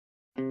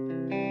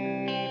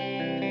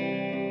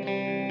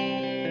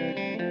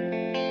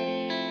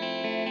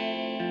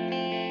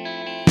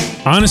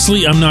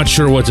Honestly, I'm not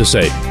sure what to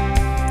say.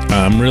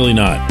 I'm really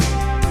not.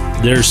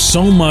 There's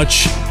so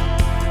much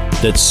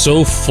that's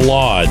so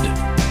flawed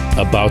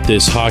about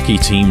this hockey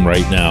team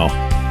right now,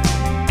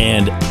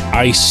 and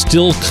I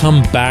still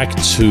come back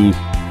to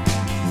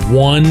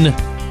one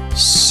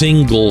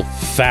single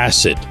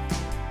facet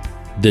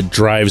that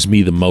drives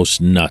me the most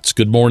nuts.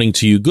 Good morning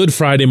to you. Good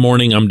Friday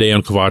morning. I'm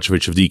Dejan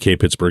Kovacevic of DK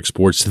Pittsburgh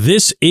Sports.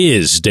 This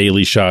is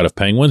Daily Shot of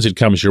Penguins. It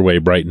comes your way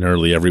bright and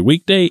early every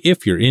weekday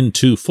if you're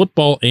into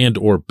football and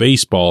or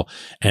baseball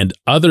and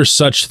other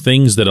such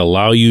things that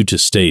allow you to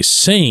stay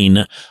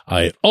sane.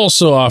 I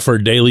also offer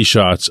daily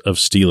shots of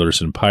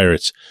Steelers and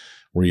Pirates,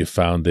 where you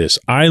found this.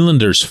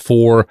 Islanders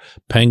 4,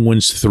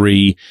 Penguins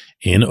 3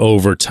 in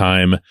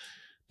overtime,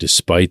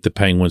 despite the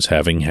Penguins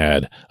having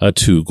had a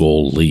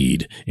 2-goal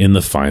lead in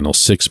the final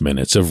 6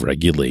 minutes of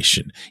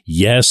regulation.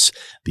 Yes,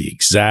 the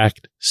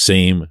exact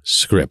same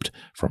script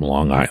from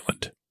Long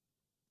Island.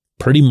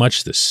 Pretty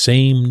much the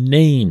same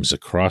names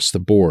across the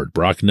board.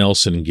 Brock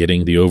Nelson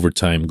getting the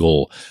overtime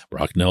goal.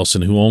 Brock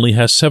Nelson, who only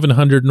has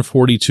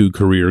 742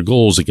 career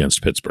goals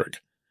against Pittsburgh.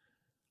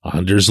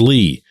 Anders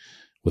Lee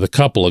with a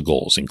couple of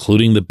goals,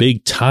 including the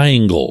big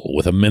tying goal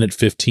with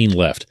 1:15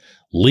 left.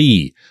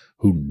 Lee,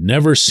 who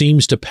never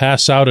seems to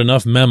pass out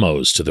enough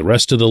memos to the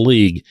rest of the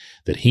league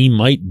that he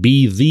might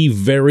be the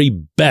very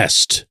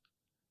best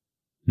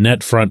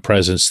net front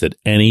presence that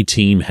any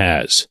team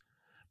has.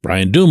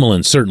 Brian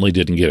Dumoulin certainly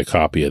didn't get a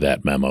copy of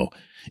that memo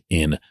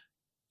in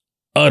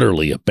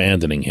utterly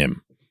abandoning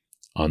him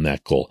on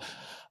that goal.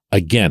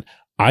 Again,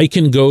 I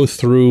can go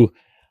through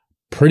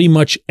pretty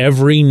much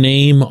every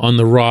name on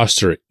the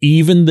roster,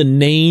 even the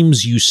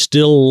names you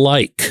still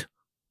like,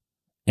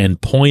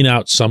 and point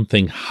out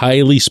something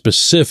highly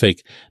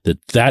specific that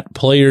that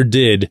player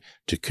did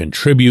to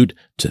contribute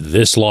to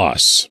this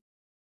loss.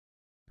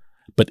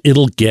 But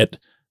it'll get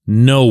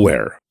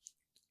nowhere.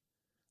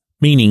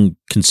 Meaning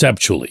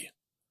conceptually.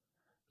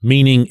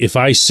 Meaning if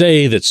I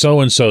say that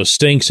so-and-so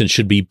stinks and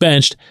should be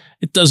benched,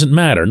 it doesn't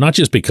matter. Not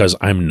just because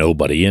I'm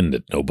nobody and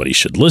that nobody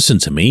should listen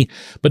to me,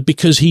 but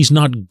because he's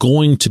not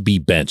going to be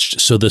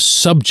benched. So the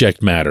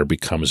subject matter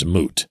becomes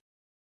moot.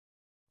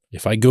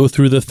 If I go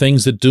through the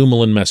things that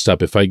Dumoulin messed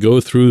up, if I go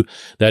through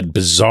that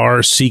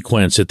bizarre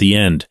sequence at the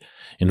end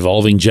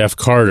involving Jeff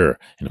Carter,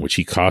 in which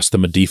he cost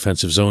them a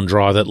defensive zone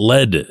draw that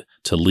led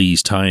to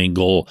Lee's tying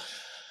goal,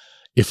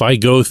 if I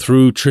go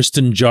through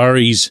Tristan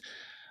Jarry's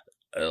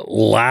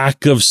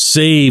lack of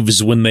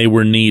saves when they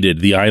were needed,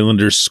 the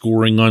Islanders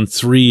scoring on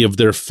 3 of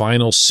their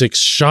final 6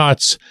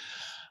 shots,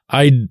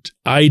 it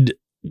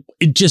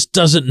just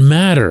doesn't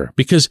matter.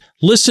 Because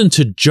listen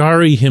to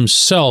Jarry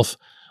himself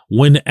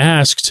when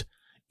asked,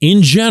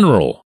 in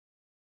general,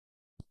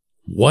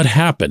 what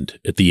happened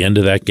at the end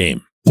of that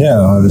game? Yeah,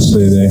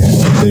 obviously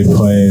they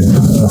played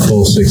a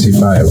full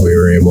 65. We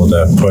were able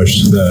to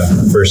push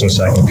the first and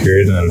second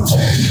period, and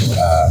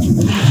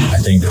I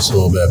think there's a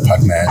little bit of puck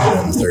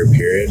management in the third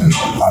period, and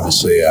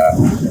obviously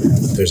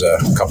there's a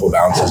couple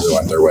bounces that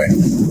went their way.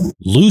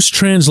 Loose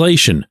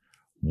translation,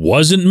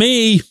 wasn't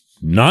me,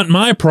 not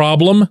my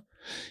problem.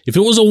 If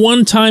it was a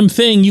one-time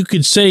thing, you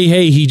could say,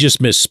 hey, he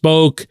just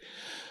misspoke,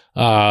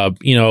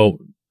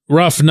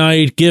 rough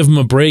night, give him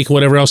a break,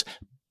 whatever else.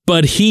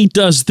 But he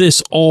does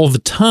this all the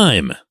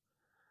time.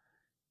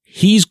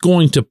 He's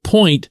going to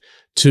point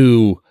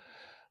to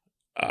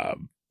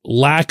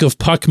lack of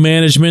puck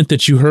management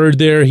that you heard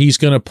there. He's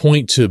going to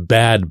point to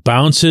bad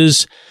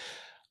bounces.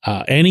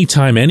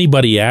 Anytime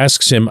anybody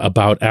asks him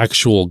about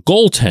actual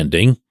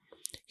goaltending,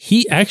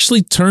 he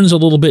actually turns a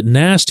little bit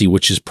nasty,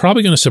 which is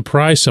probably going to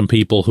surprise some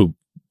people who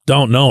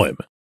don't know him.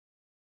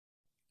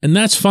 And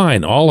that's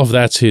fine. All of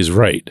that's his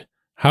right.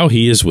 How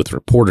he is with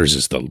reporters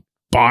is the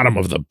bottom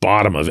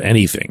of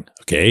anything,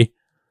 okay?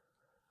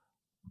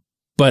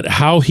 But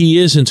how he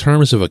is in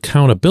terms of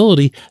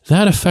accountability,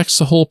 that affects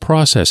the whole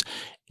process.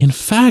 In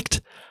fact,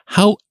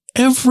 how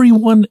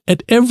everyone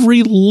at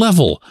every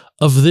level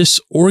of this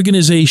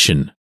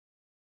organization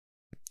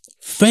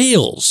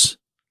fails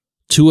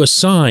to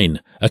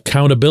assign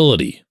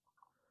accountability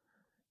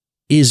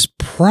is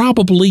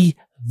probably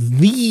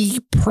the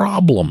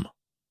problem,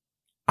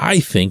 I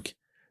think,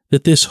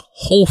 that this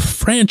whole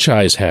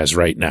franchise has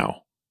right now.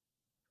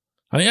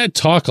 I mean, I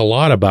talk a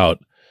lot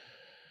about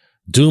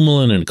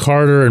Dumoulin and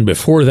Carter, and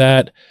before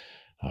that,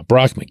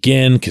 Brock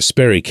McGinn,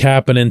 Kasperi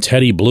Kapanen,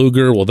 Teddy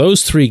Bluger. Well,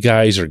 those 3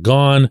 guys are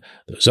gone.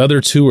 Those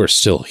other 2 are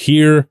still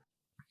here.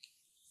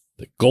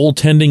 The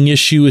goaltending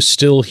issue is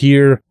still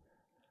here.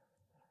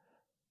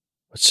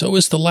 But so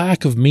is the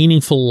lack of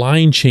meaningful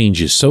line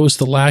changes. So is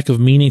the lack of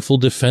meaningful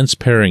defense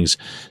pairings.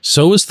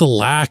 So is the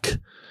lack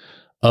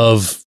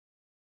of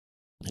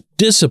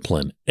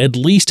discipline, at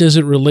least as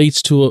it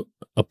relates to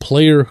a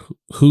player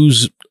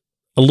who's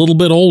a little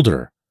bit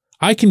older.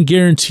 I can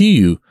guarantee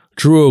you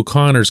Drew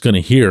O'Connor's going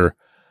to hear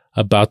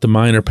about the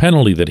minor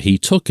penalty that he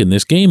took in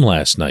this game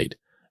last night.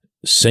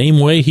 Same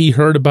way he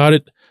heard about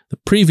it the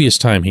previous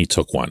time he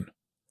took one.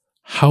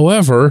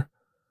 However,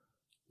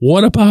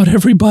 what about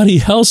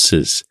everybody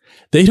else's?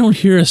 They don't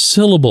hear a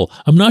syllable.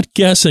 I'm not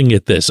guessing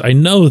at this. I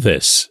know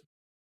this.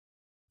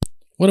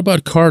 What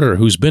about Carter,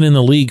 who's been in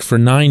the league for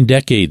 9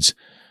 decades,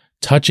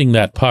 touching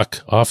that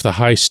puck off the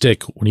high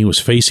stick when he was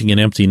facing an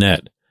empty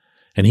net?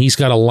 And he's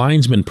got a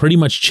linesman pretty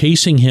much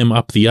chasing him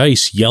up the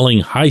ice, yelling,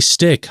 high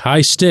stick,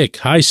 high stick,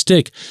 high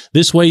stick.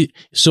 This way,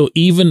 so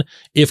even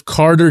if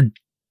Carter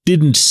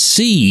didn't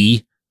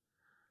see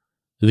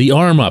the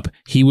arm up,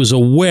 he was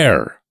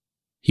aware.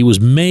 He was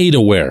made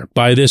aware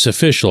by this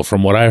official,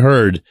 from what I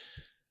heard,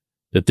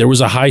 that there was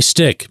a high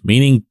stick,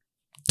 meaning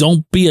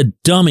don't be a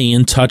dummy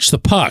and touch the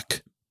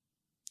puck.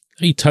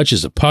 He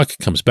touches the puck,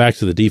 comes back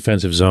to the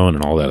defensive zone,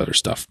 and all that other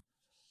stuff.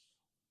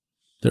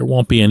 There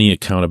won't be any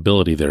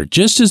accountability there,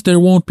 just as there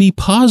won't be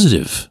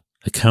positive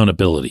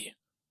accountability.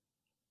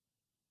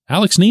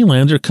 Alex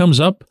Nylander comes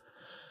up,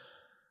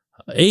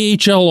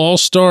 AHL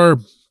All-Star,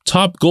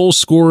 top goal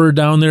scorer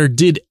down there,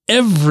 did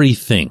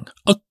everything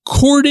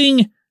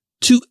according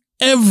to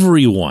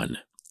everyone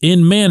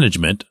in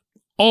management,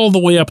 all the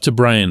way up to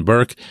Brian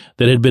Burke,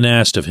 that had been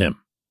asked of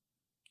him.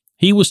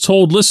 He was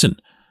told, listen,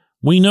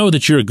 we know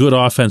that you're a good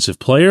offensive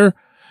player.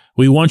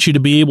 We want you to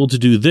be able to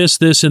do this,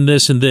 this, and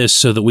this, and this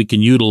so that we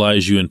can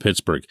utilize you in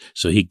Pittsburgh.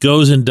 So he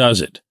goes and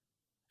does it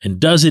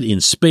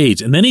in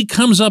spades. And then he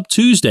comes up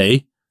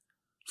Tuesday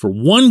for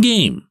one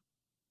game,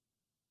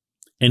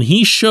 and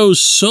he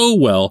shows so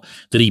well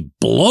that he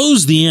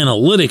blows the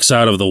analytics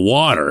out of the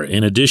water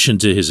in addition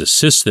to his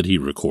assists that he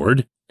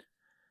recorded.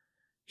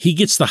 He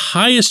gets the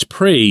highest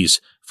praise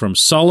from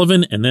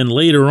Sullivan and then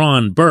later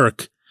on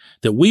Burke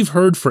that we've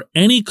heard for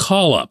any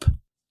call-up.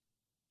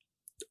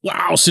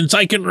 Wow, since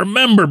I can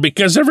remember,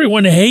 because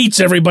everyone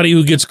hates everybody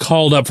who gets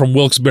called up from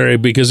Wilkes-Barre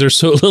because there's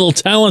so little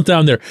talent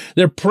down there.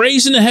 They're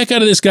praising the heck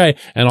out of this guy,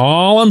 and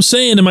all I'm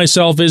saying to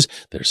myself is,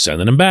 they're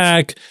sending him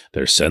back,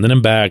 they're sending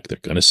him back, they're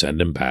going to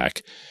send him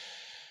back.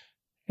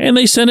 And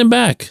they send him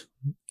back.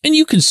 And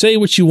you can say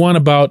what you want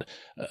about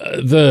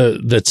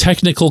the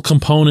technical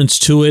components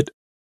to it.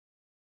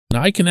 And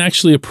I can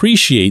actually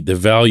appreciate the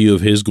value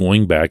of his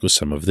going back with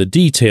some of the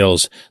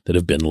details that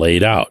have been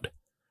laid out.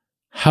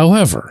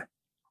 However,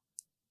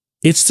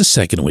 it's the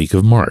second week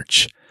of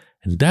March,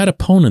 and that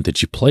opponent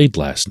that you played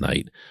last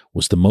night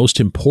was the most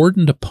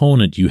important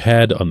opponent you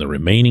had on the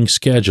remaining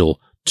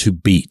schedule to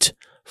beat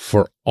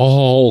for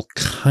all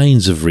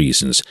kinds of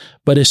reasons,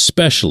 but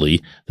especially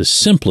the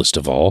simplest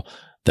of all,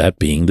 that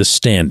being the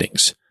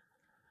standings.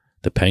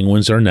 The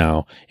Penguins are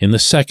now in the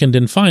second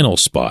and final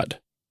spot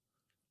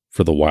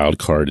for the wild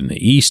card in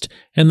the East,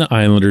 and the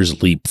Islanders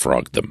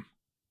leapfrogged them.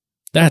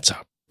 That's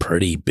a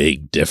pretty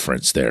big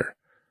difference there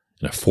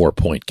in a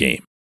 4-point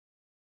game.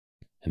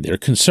 And their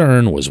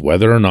concern was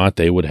whether or not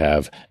they would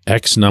have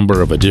X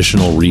number of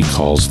additional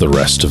recalls the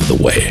rest of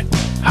the way.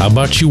 How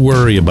about you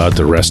worry about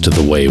the rest of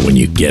the way when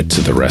you get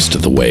to the rest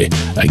of the way?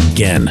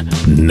 Again,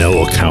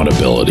 no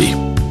accountability,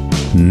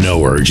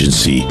 no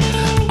urgency.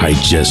 I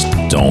just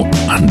don't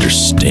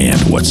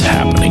understand what's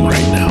happening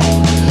right now.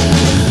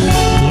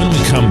 When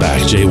we come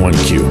back,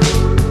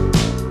 J1Q.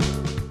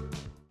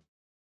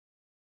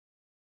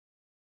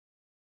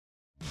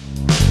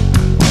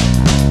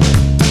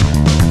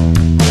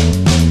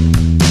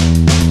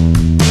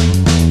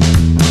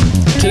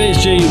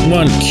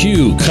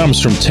 J1Q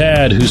comes from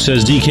Tad, who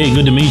says, DK,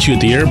 good to meet you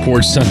at the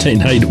airport Sunday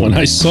night. When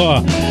I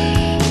saw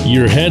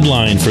your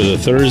headline for the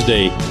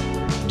Thursday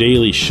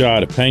Daily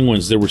Shot of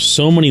Penguins, there were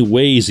so many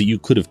ways that you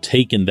could have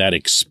taken that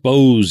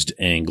exposed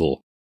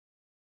angle.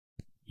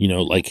 You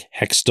know, like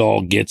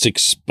Hextall gets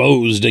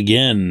exposed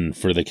again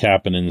for the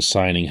Kapanen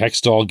signing.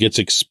 Hextall gets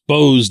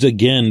exposed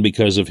again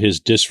because of his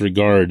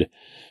disregard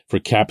for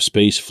cap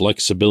space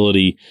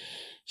flexibility.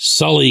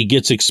 Sully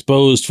gets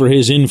exposed for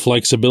his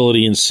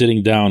inflexibility in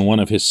sitting down one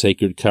of his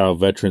Sacred Cow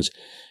veterans.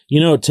 You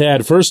know,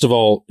 Tad, first of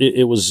all,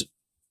 it was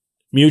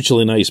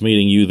mutually nice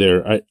meeting you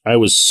there. I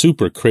was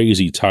super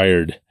crazy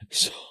tired,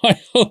 so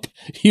I hope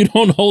you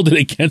don't hold it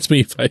against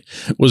me if I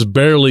was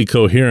barely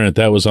coherent.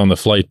 That was on the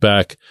flight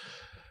back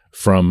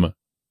from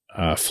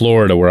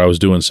Florida where I was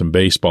doing some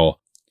baseball.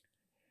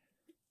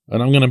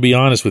 And I'm going to be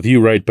honest with you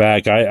right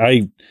back.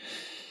 I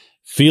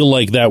feel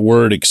like that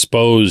word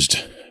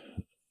exposed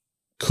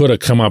could have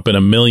come up in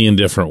a million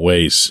different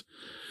ways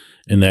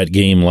in that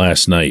game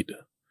last night.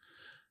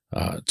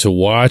 To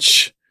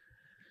watch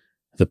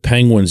the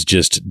Penguins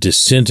just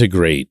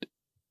disintegrate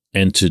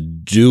and to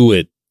do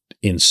it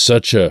in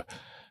such a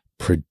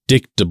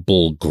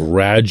predictable,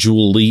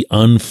 gradually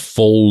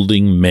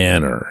unfolding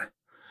manner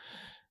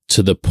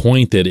to the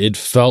point that it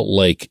felt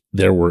like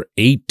there were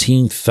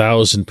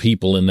 18,000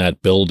 people in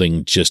that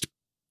building just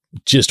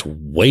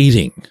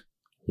waiting.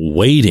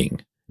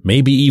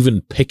 Maybe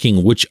even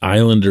picking which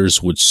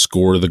Islanders would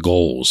score the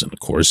goals. And of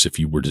course, if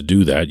you were to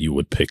do that, you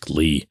would pick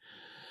Lee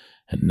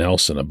and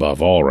Nelson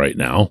above all right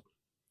now.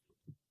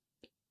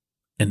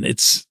 And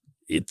it's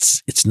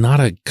not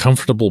a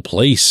comfortable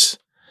place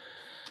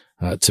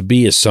to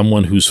be as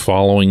someone who's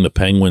following the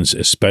Penguins,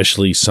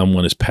 especially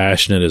someone as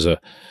passionate as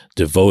a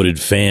devoted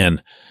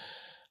fan,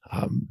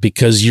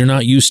 because you're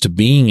not used to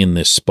being in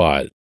this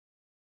spot.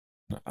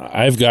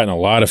 I've gotten a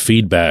lot of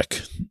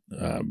feedback,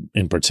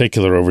 in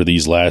particular over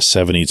these last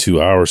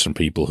 72 hours from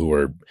people who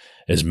are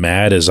as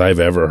mad as I've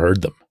ever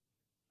heard them.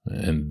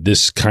 And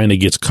this kind of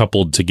gets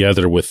coupled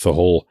together with the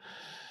whole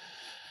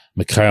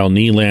Mikael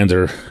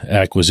Nylander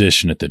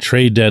acquisition at the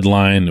trade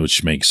deadline,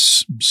 which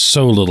makes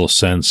so little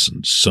sense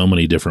in so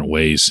many different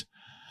ways.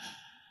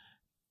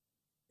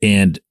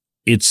 And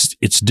it's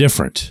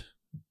different.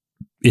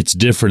 It's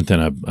different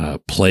than a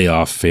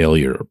playoff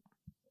failure.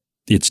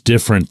 It's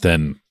different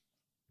than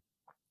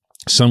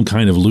some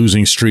kind of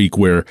losing streak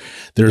where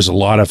there's a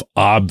lot of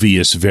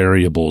obvious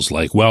variables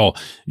like, well,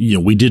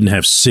 we didn't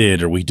have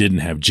Sid or we didn't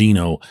have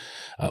Gino.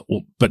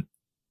 But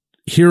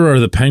here are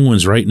the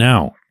Penguins right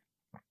now.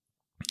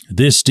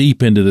 This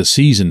deep into the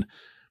season,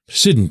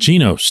 Sid and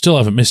Gino still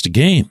haven't missed a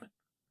game,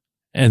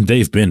 and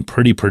they've been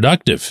pretty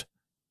productive.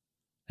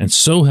 And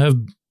so have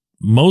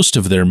most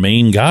of their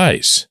main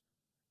guys.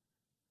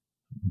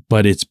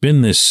 But it's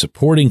been this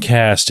supporting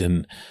cast,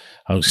 and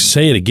I'll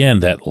say it again,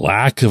 that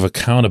lack of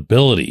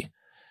accountability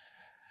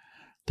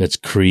that's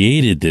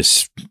created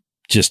this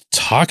just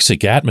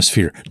toxic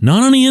atmosphere.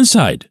 Not on the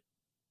inside.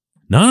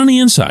 Not on the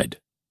inside.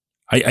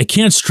 I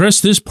can't stress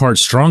this part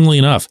strongly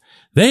enough.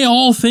 They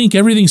all think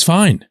everything's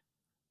fine.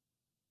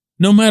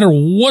 No matter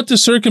what the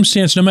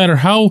circumstance, no matter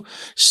how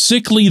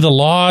sickly the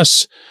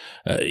loss,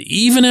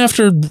 even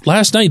after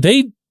last night,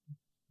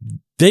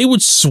 they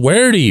would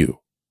swear to you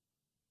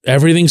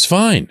everything's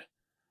fine.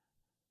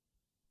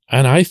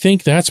 And I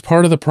think that's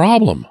part of the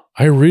problem.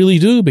 I really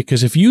do,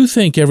 because if you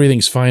think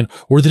everything's fine,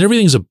 or that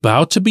everything's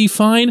about to be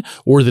fine,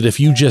 or that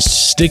if you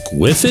just stick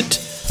with it,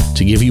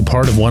 to give you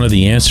part of one of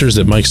the answers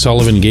that Mike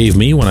Sullivan gave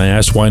me when I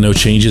asked why no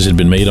changes had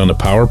been made on the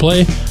power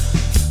play,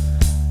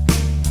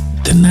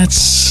 then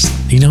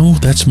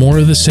that's more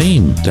of the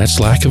same. That's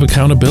lack of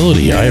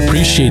accountability. I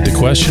appreciate the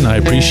question. I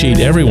appreciate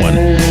everyone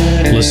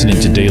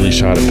listening to Daily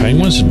Shot of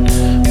Penguins,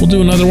 and we'll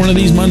do another one of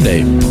these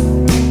Monday.